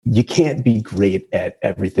you can't be great at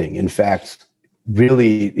everything. In fact,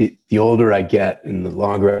 really, the older I get and the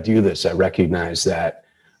longer I do this, I recognize that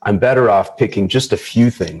I'm better off picking just a few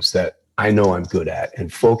things that I know I'm good at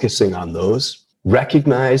and focusing on those.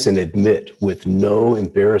 Recognize and admit with no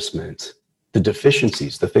embarrassment the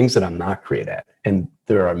deficiencies, the things that I'm not great at. And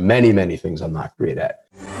there are many, many things I'm not great at.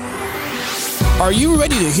 Are you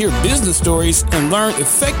ready to hear business stories and learn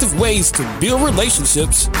effective ways to build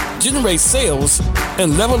relationships, generate sales,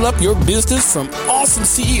 and level up your business from awesome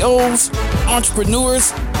CEOs,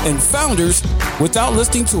 entrepreneurs, and founders without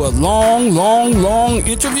listening to a long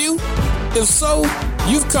interview? If so,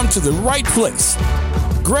 you've come to the right place.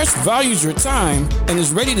 Gresh values your time and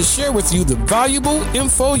is ready to share with you the valuable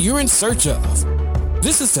info you're in search of.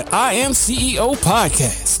 This is the I Am CEO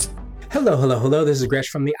podcast. Hello. This is Gresh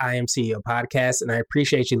from the I Am CEO podcast, and I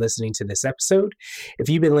appreciate you listening to this episode. If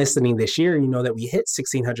you've been listening this year, you know that we hit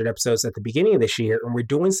 1,600 episodes at the beginning of this year, and we're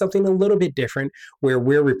doing something a little bit different where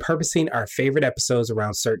we're repurposing our favorite episodes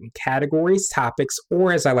around certain categories, topics,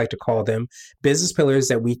 or as I like to call them, business pillars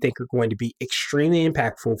that we think are going to be extremely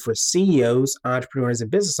impactful for CEOs, entrepreneurs,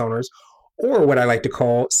 and business owners, or what I like to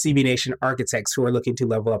call CB Nation architects who are looking to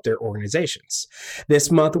level up their organizations. This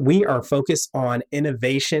month, we are focused on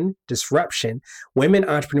innovation, disruption, women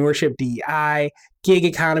entrepreneurship, DEI, gig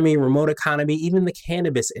economy, remote economy, even the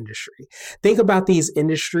cannabis industry. Think about these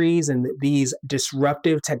industries and these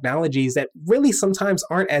disruptive technologies that really sometimes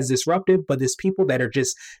aren't as disruptive, but there's people that are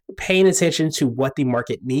just paying attention to what the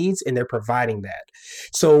market needs and they're providing that.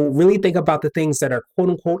 So really think about the things that are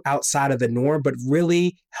quote unquote outside of the norm, but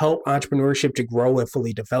really help entrepreneurship to grow and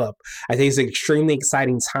fully develop. I think it's an extremely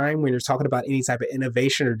exciting time when you're talking about any type of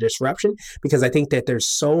innovation or disruption, because I think that there's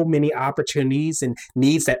so many opportunities and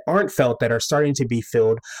needs that aren't felt that are starting to be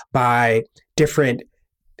filled by different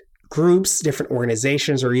groups, different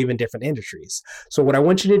organizations, or even different industries. So what I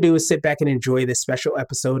want you to do is sit back and enjoy this special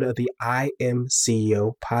episode of the I Am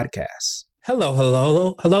CEO podcast.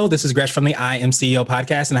 Hello. This is Gresh from the I Am CEO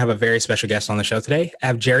podcast, and I have a very special guest on the show today. I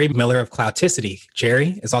have Jerry Miller of Cloudticity.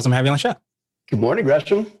 Jerry, it's awesome to have you on the show. Good morning,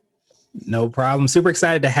 Gresham. No problem. Super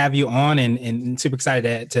excited to have you on and super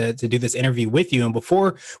excited to do this interview with you. And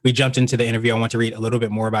before we jumped into the interview, I want to read a little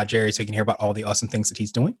bit more about Jerry so you can hear about all the awesome things that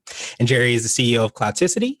he's doing. And Jerry is the CEO of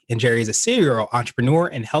Cloudticity, and Jerry is a serial entrepreneur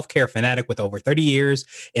and healthcare fanatic with over 30 years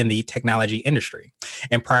in the technology industry.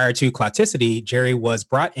 And prior to Cloudticity, Jerry was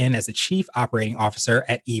brought in as the chief operating officer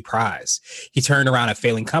at ePrize. He turned around a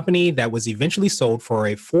failing company that was eventually sold for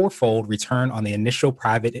a fourfold return on the initial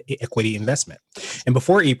private equity investment. And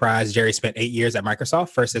before ePrize, Jerry spent 8 years at Microsoft,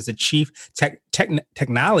 first as the chief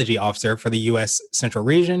technology officer for the U.S. Central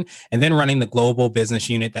Region, and then running the global business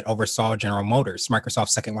unit that oversaw General Motors,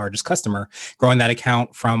 Microsoft's second largest customer, growing that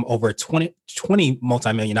account from over $20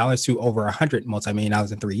 multi-million to over $100 multi-million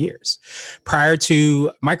in 3 years. Prior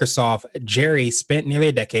to Microsoft, Jerry spent nearly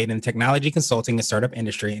a decade in the technology consulting and startup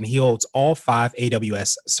industry, and he holds all 5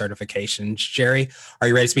 AWS certifications. Jerry, are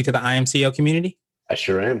you ready to speak to the IMCO community? I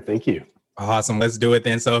sure am. Thank you. Awesome. Let's do it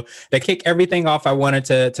then. So to kick everything off, I wanted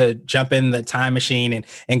to jump in the time machine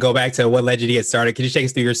and go back to what led you to get started. Could you take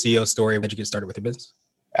us through your CEO story when you get started with your business?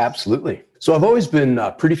 Absolutely. So I've always been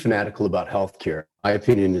pretty fanatical about healthcare. My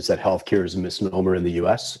opinion is that healthcare is a misnomer in the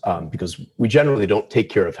US because we generally don't take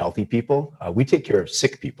care of healthy people. We take care of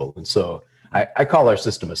sick people. And so I call our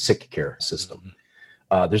system a sick care system.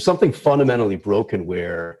 There's something fundamentally broken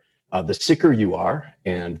where the sicker you are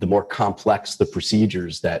and the more complex the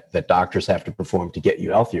procedures that doctors have to perform to get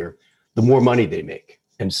you healthier, the more money they make.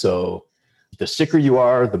 And so the sicker you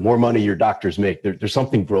are, the more money your doctors make. There's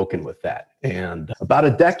something broken with that. And about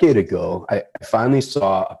a decade ago, I finally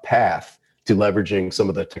saw a path to leveraging some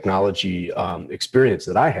of the technology experience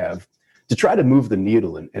that I have to try to move the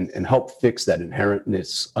needle and help fix that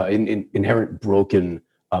inherent broken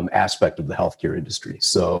aspect of the healthcare industry.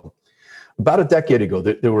 So about a decade ago,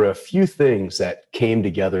 there were a few things that came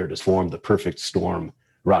together to form the perfect storm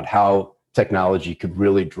around how technology could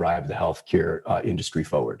really drive the healthcare industry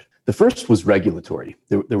forward. The first was regulatory.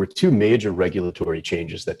 There were 2 major regulatory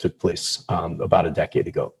changes that took place about a decade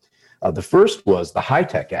ago. The first was the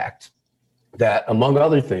HITECH Act that, among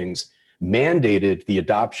other things, mandated the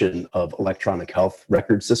adoption of electronic health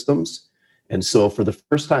record systems. And so for the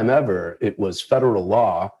first time ever, it was federal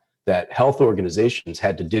law that health organizations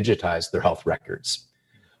had to digitize their health records.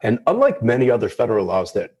 And unlike many other federal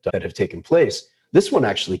laws that have taken place, this one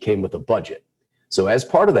actually came with a budget. So as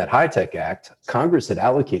part of that HITECH Act, Congress had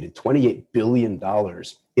allocated $28 billion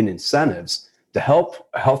in incentives to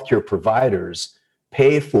help healthcare providers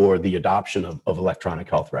pay for the adoption of electronic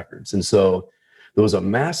health records. And so there was a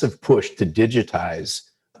massive push to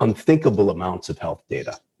digitize unthinkable amounts of health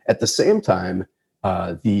data. At the same time,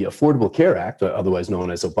 the Affordable Care Act, otherwise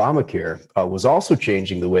known as Obamacare, was also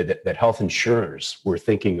changing the way that health insurers were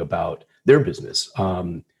thinking about their business.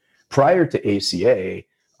 Prior to ACA,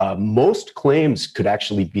 most claims could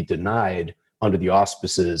actually be denied under the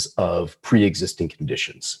auspices of pre-existing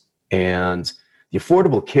conditions. And the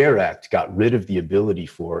Affordable Care Act got rid of the ability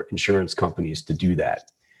for insurance companies to do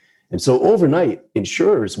that. And so overnight,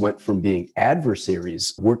 insurers went from being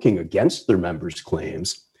adversaries working against their members'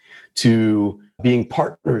 claims to being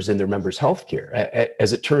partners in their members' healthcare.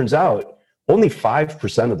 As it turns out, only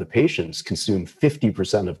 5% of the patients consume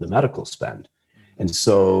 50% of the medical spend. And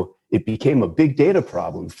so it became a big data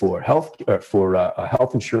problem for health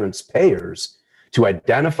insurance payers to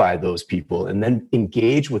identify those people and then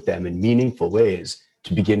engage with them in meaningful ways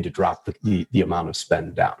to begin to drop the amount of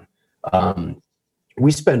spend down.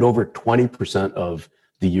 We spend over 20% of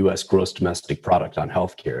the US gross domestic product on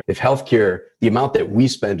healthcare. If healthcare, the amount that we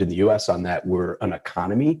spend in the US on that were an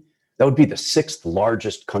economy, that would be the 6th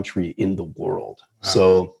largest country in the world. Wow.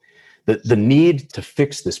 So the need to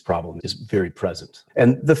fix this problem is very present.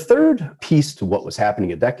 And the third piece to what was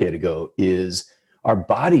happening a decade ago is our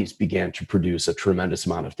bodies began to produce a tremendous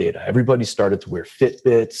amount of data. Everybody started to wear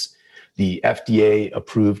Fitbits. The FDA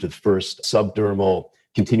approved the first subdermal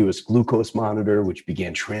continuous glucose monitor, which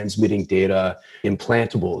began transmitting data.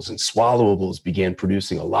 Implantables and swallowables began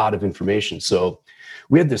producing a lot of information. So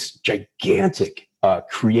we had this gigantic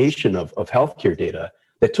creation of healthcare data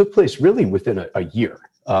that took place really within a year.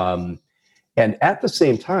 And at the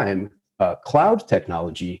same time, cloud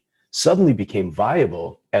technology suddenly became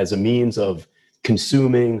viable as a means of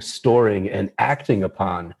consuming, storing, and acting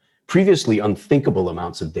upon previously unthinkable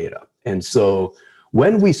amounts of data. And so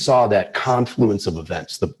when we saw that confluence of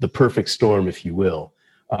events, the perfect storm, if you will,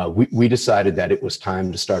 we decided that it was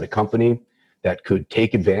time to start a company that could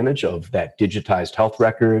take advantage of that digitized health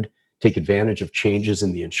record, take advantage of changes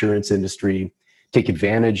in the insurance industry, take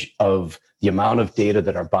advantage of the amount of data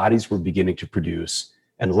that our bodies were beginning to produce,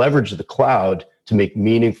 and leverage the cloud to make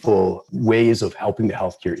meaningful ways of helping the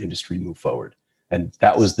healthcare industry move forward. And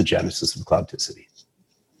that was the genesis of Cloudticity.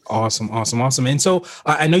 Awesome. And so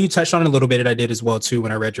I know you touched on it a little bit, and I did as well too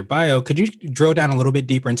when I read your bio. Could you drill down a little bit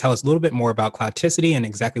deeper and tell us a little bit more about Cloudticity and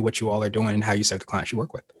exactly what you all are doing and how you serve the clients you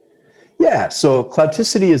work with? Yeah, so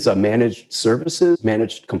Cloudticity is a managed services,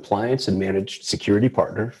 managed compliance, and managed security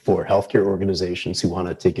partner for healthcare organizations who want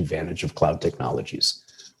to take advantage of cloud technologies.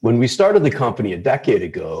 When we started the company a decade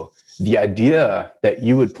ago, the idea that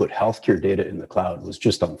you would put healthcare data in the cloud was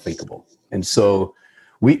just unthinkable. And so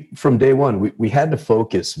from day one, we had to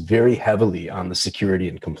focus very heavily on the security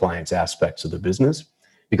and compliance aspects of the business,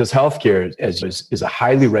 because healthcare is a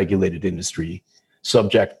highly regulated industry,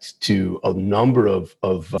 subject to a number of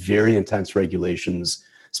very intense regulations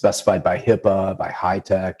specified by HIPAA, by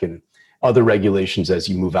HITECH, and other regulations as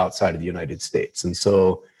you move outside of the United States. And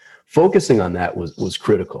so focusing on that was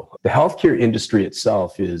critical. The healthcare industry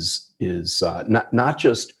itself is not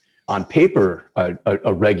just on paper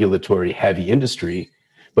a regulatory heavy industry,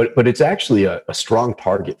 but it's actually a strong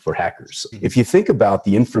target for hackers. If you think about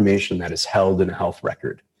the information that is held in a health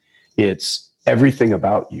record, it's everything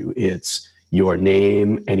about you. It's your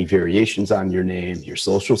name, any variations on your name, your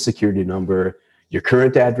social security number, your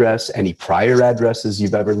current address, any prior addresses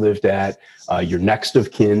you've ever lived at, your next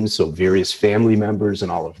of kin, so various family members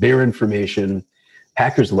and all of their information.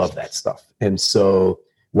 Hackers love that stuff. And so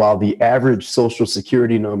while the average social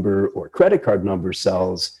security number or credit card number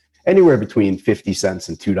sells anywhere between 50 cents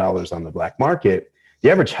and $2 on the black market,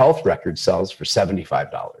 the average health record sells for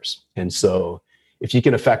 $75. And so if you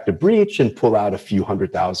can effect a breach and pull out a few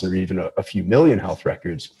 100,000 or even a few million health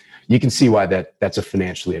records, you can see why that's a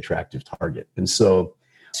financially attractive target. And so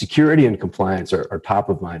security and compliance are top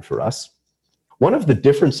of mind for us. One of the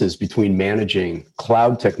differences between managing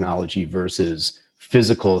cloud technology versus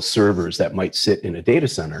physical servers that might sit in a data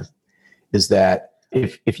center is that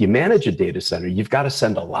if you manage a data center, you've got to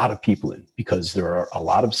send a lot of people in, because there are a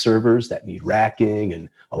lot of servers that need racking and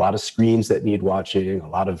a lot of screens that need watching, a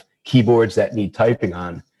lot of keyboards that need typing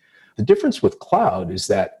on. The difference with cloud is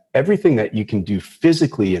that everything that you can do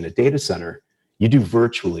physically in a data center, you do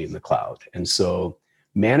virtually in the cloud. And so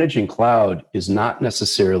managing cloud is not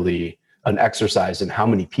necessarily an exercise in how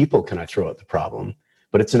many people can I throw at the problem,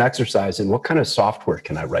 but it's an exercise in what kind of software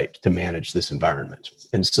can I write to manage this environment.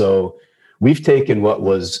 And so we've taken what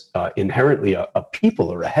was inherently a people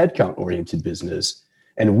or a headcount oriented business,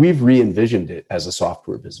 and we've re-envisioned it as a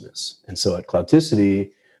software business. And so at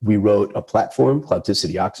Cloudticity, we wrote a platform,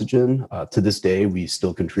 Cloudticity Oxygen. To this day, we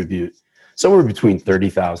still contribute somewhere between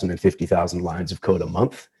 30,000 and 50,000 lines of code a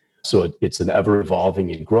month. So it's an ever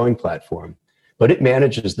evolving and growing platform. but it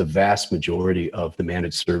manages the vast majority of the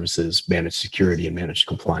managed services, managed security, and managed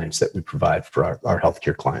compliance that we provide for our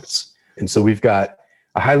healthcare clients. And so we've got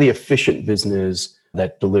a highly efficient business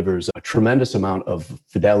that delivers a tremendous amount of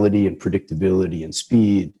fidelity and predictability and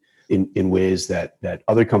speed in ways that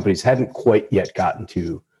other companies hadn't quite yet gotten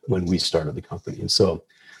to when we started the company. And so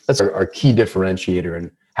that's our key differentiator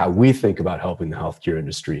in how we think about helping the healthcare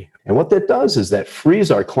industry. And what that does is that frees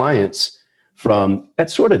our clients from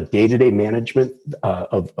that sort of day-to-day management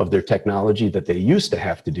of their technology that they used to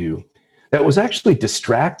have to do, that was actually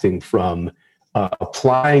distracting from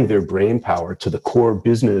applying their brain power to the core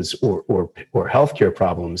business or healthcare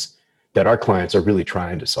problems that our clients are really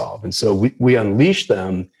trying to solve. And so we unleash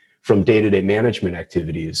them from day-to-day management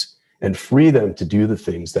activities and free them to do the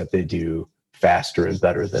things that they do faster and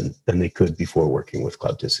better than they could before working with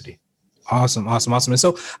Cloudticity. Awesome. And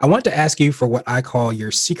so I want to ask you for what I call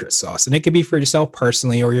your secret sauce. And it could be for yourself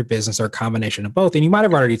personally or your business or a combination of both. And you might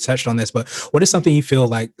have already touched on this, but what is something you feel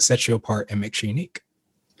like sets you apart and makes you unique?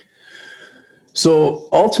 So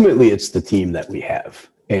ultimately, it's the team that we have.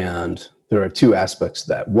 And there are two aspects to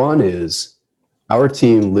that. One is our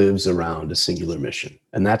team lives around a singular mission,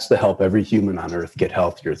 and that's to help every human on earth get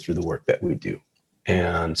healthier through the work that we do.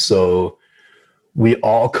 And so we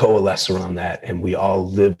all coalesce around that, and we all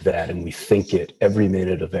live that, and we think it every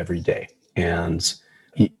minute of every day. And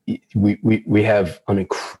we have an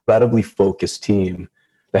incredibly focused team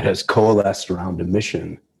that has coalesced around a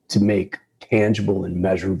mission to make tangible and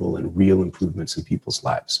measurable and real improvements in people's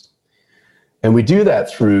lives. And we do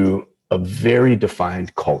that through a very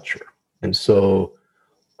defined culture. And so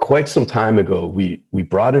quite some time ago, we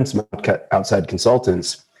brought in some outside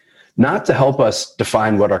consultants, not to help us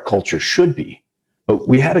define what our culture should be, but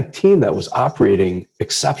we had a team that was operating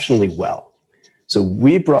exceptionally well. So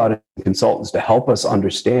we brought in consultants to help us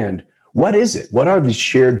understand, what is it? What are these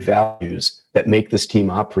shared values that make this team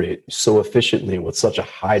operate so efficiently and with such a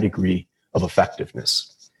high degree of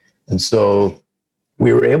effectiveness? And so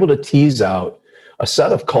we were able to tease out a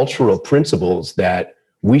set of cultural principles that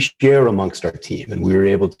we share amongst our team. And we were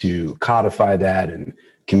able to codify that and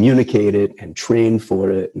communicate it and train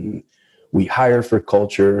for it. And we hire for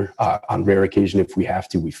culture. On rare occasion, if we have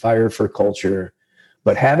to, we fire for culture.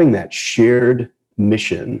 But having that shared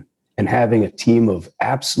mission and having a team of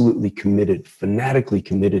absolutely committed, fanatically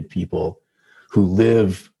committed people who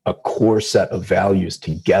live a core set of values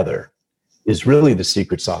together is really the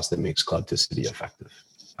secret sauce that makes Cloudticity effective.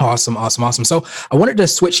 Awesome. So I wanted to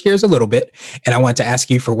switch gears a little bit, and I want to ask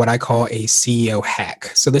you for what I call a CEO hack.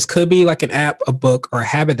 So this could be like an app, a book, or a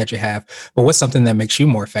habit that you have, but what's something that makes you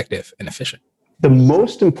more effective and efficient? The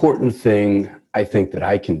most important thing I think that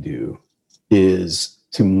I can do is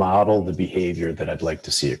to model the behavior that I'd like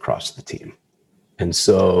to see across the team. And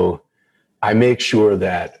so I make sure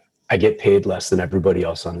that I get paid less than everybody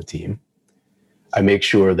else on the team. I make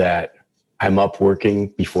sure that I'm up working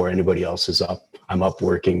before anybody else is up. I'm up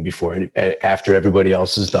working after everybody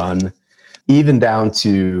else is done. Even down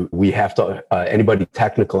to anybody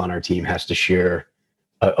technical on our team has to share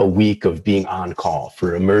a week of being on call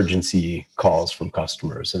for emergency calls from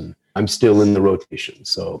customers. And I'm still in the rotation.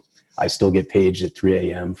 So I still get paged at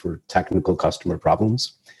 3 a.m. for technical customer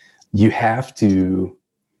problems. You have to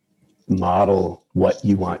model what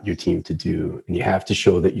you want your team to do. And you have to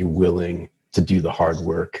show that you're willing to do the hard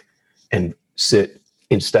work and sit.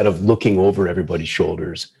 Instead of looking over everybody's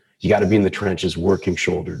shoulders, you got to be in the trenches working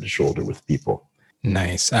shoulder to shoulder with people.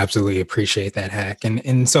 Nice. Absolutely appreciate that hack.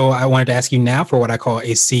 And so I wanted to ask you now for what I call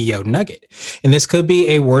a CEO nugget. And this could be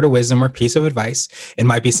a word of wisdom or piece of advice. It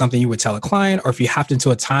might be something you would tell a client, or if you hopped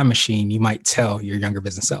into a time machine, you might tell your younger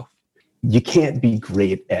business self. You can't be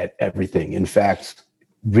great at everything. In fact,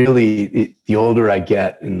 really, the older I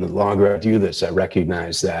get and the longer I do this, I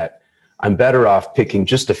recognize that I'm better off picking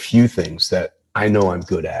just a few things that I know I'm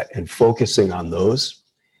good at and focusing on those,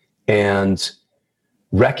 and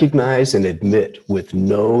recognize and admit with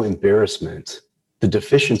no embarrassment the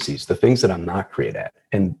deficiencies, the things that I'm not great at.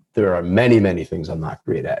 And there are many, many things I'm not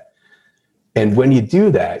great at. And when you do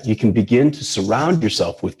that, you can begin to surround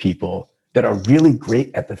yourself with people that are really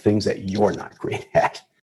great at the things that you're not great at.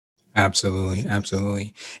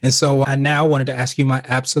 Absolutely. And so I now wanted to ask you my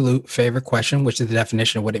absolute favorite question, which is the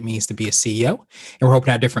definition of what it means to be a CEO. And we're hoping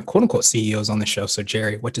to have different quote unquote CEOs on the show. So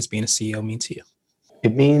Jerry, what does being a CEO mean to you?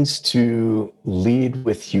 It means to lead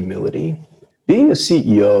with humility. Being a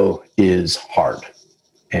CEO is hard,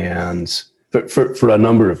 and for a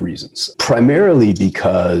number of reasons. Primarily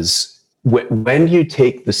because when you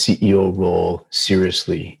take the CEO role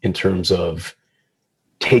seriously in terms of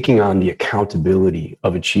taking on the accountability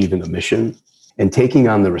of achieving a mission and taking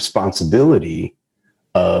on the responsibility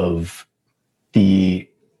of the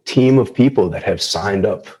team of people that have signed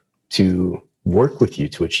up to work with you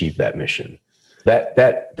to achieve that mission.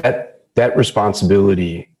 That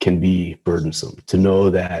responsibility can be burdensome, to know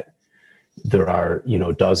that there are,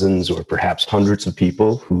 dozens or perhaps hundreds of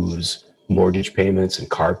people whose mortgage payments and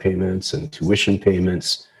car payments and tuition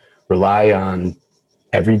payments rely on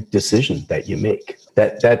every decision that you make.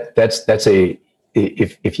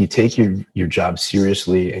 If you take your job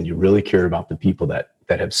seriously and you really care about the people that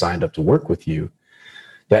have signed up to work with you,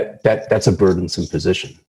 that's a burdensome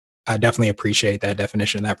position. I definitely appreciate that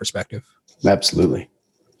definition, that perspective. Absolutely.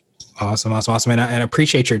 Awesome. And I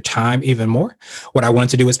appreciate your time even more. What I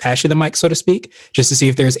wanted to do is pass you the mic, so to speak, just to see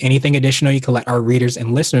if there's anything additional you can let our readers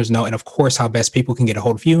and listeners know. And of course, how best people can get a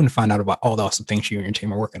hold of you and find out about all the awesome things you and your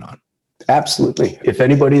team are working on. Absolutely. If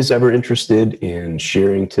anybody's ever interested in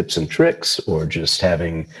sharing tips and tricks or just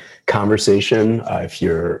having conversation, if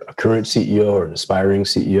you're a current CEO or an aspiring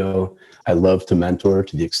CEO, I love to mentor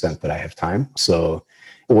to the extent that I have time.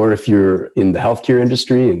 Or if you're in the healthcare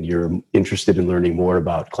industry and you're interested in learning more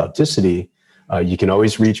about Cloudticity, you can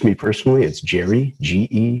always reach me personally. It's Gerry,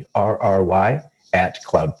 Gerry,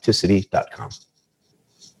 @cloudticity.com.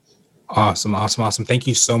 Awesome. Thank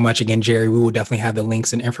you so much again, Gerry. We will definitely have the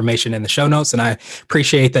links and information in the show notes. And I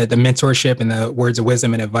appreciate the mentorship and the words of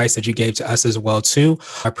wisdom and advice that you gave to us as well, too.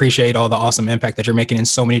 I appreciate all the awesome impact that you're making in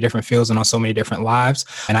so many different fields and on so many different lives.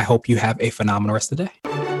 And I hope you have a phenomenal rest of the day.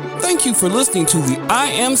 Thank you for listening to the I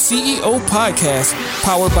Am CEO podcast,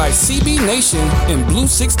 powered by CB Nation and Blue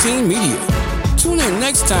 16 Media. Tune in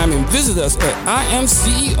next time and visit us at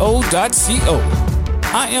IamCEO.co.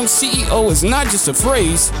 I Am CEO is not just a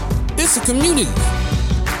phrase, it's a community.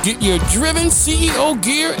 Get your driven CEO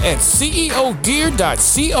gear at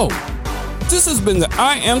ceogear.co. This has been the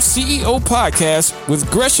I Am CEO podcast with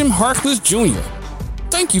Gresham Harkless Jr.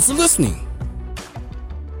 Thank you for listening.